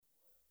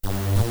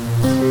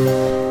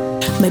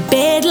My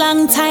bed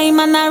long time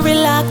and I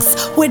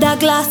relax with a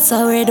glass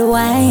of red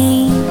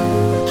wine.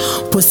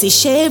 Pussy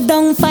shave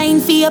down fine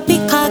for your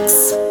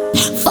pickaxe.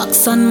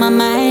 Fucks on my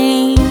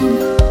mind.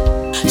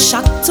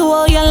 Shocked to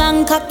all your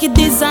long cocky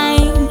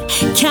design.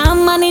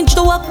 Can't manage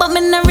to walk but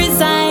me no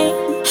resign.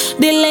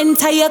 The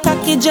length of your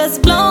cocky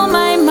just blow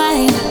my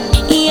mind.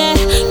 Yeah,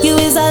 you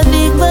is a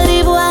big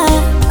body boy.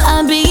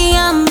 A big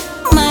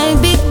my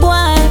big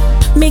boy.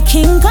 Me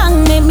King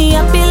Kong, make me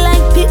happy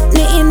like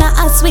Pitney in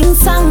a swing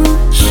song.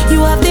 You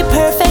have the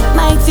perfect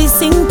mic fi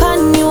sing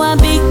pan. You a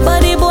big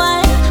body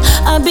boy,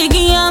 a big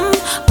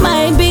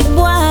my big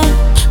boy.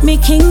 Me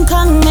King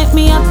Kong, make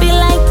me happy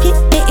like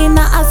Pitney in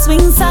a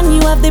swing song.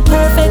 You have the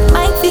perfect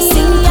mic fi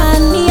sing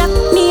pan.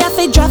 Me have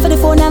to draw for the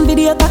phone and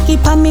video cocky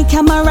pan me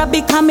camera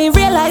because me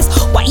realize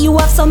why you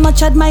have so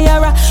much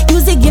admirer.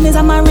 Use the Guinness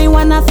and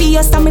marijuana for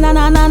your stamina,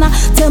 na.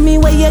 Tell me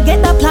where you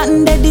get the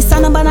plantain, dead this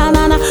and a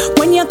banana.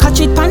 When you catch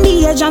it pan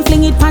the edge and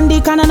fling it pan the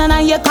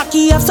canana. Your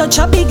cocky have such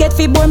a big head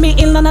fi bore me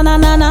ill,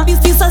 na. You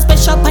feel so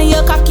special pan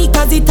your cocky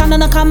cause it on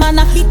a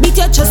kamana. Beat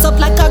your chest up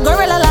like a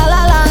gorilla,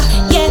 la.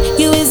 Yeah,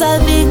 you is a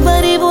big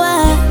body boy,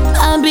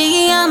 a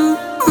big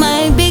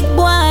my big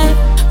boy.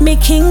 Me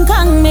King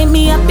Kong, make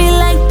me happy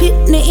like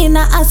Pitney in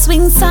a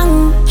swing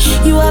song.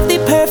 You have the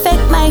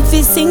perfect mic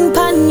fi sing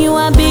pan. You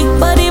a big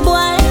body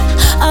boy,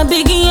 a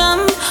big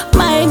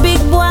my big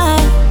boy.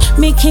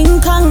 Me King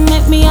Kong,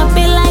 make me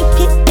happy like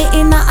Pitney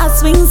in a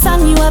swing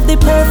song. You have the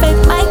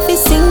perfect mic fi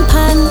sing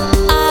pan.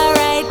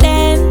 Alright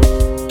then,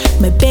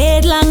 my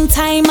bed long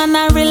time and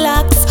I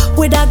relax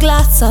with a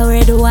glass of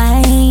red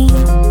wine.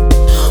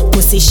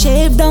 Pussy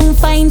shave down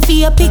fine for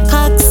your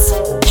pickaxe.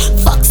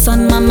 Fucks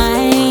on my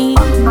mind.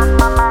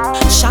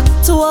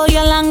 Shocked to all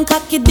your long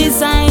cocky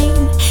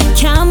design.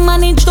 Can't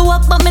manage to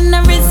walk but me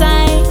no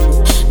resign.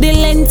 The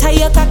length of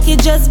your cocky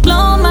just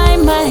blow my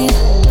mind.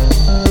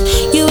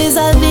 You is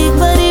a big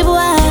body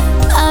boy,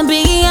 a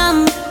big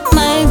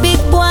my big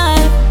boy.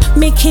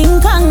 Me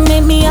King Kong,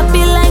 make me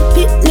happy like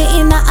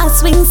Pitney in a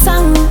swing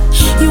song.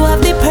 You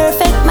have the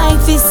perfect mic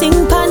fi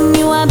sing pan.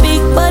 You a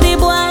big body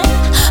boy,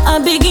 a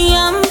big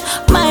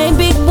my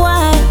big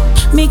boy.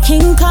 Me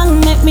King Kong,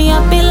 make me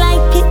happy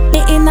like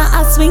Pitney in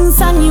a swing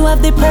song. You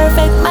have the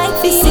perfect mic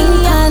fi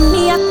sing pan.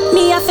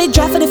 Me have to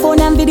drive for the phone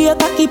and video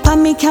cocky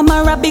pan me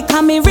camera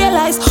because me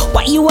realize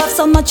why you have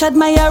so much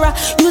admirer.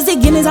 Use the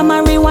Guinness and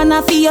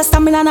marijuana for your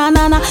stamina,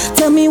 na.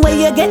 Tell me where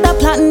you get the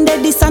plantain,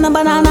 dead this and a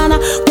banana.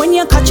 When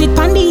you catch it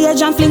pan the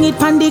edge and fling it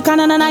pan the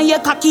canana. Your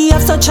cocky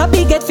have such a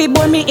big head fi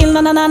bore me ill,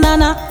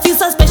 na. Feel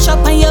so special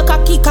pan your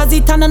cocky cause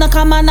it on a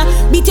kamana.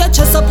 Beat your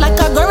chest up like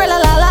a gorilla,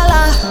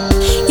 la.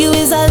 You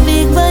is a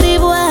big body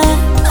boy,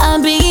 a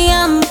big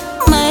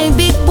my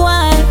big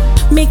boy.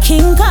 Me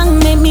King Kong,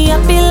 make me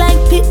happy like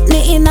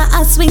Pitney in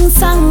a swing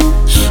song.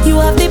 You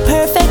have the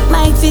perfect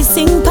mic fi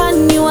sing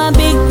pan. You a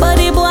big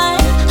body boy,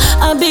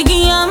 a big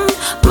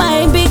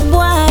my big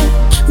boy.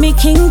 Me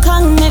King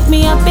Kong, make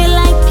me happy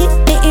like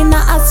Pitney in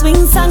a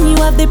swing song.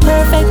 You have the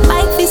perfect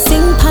mic fi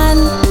sing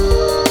pan.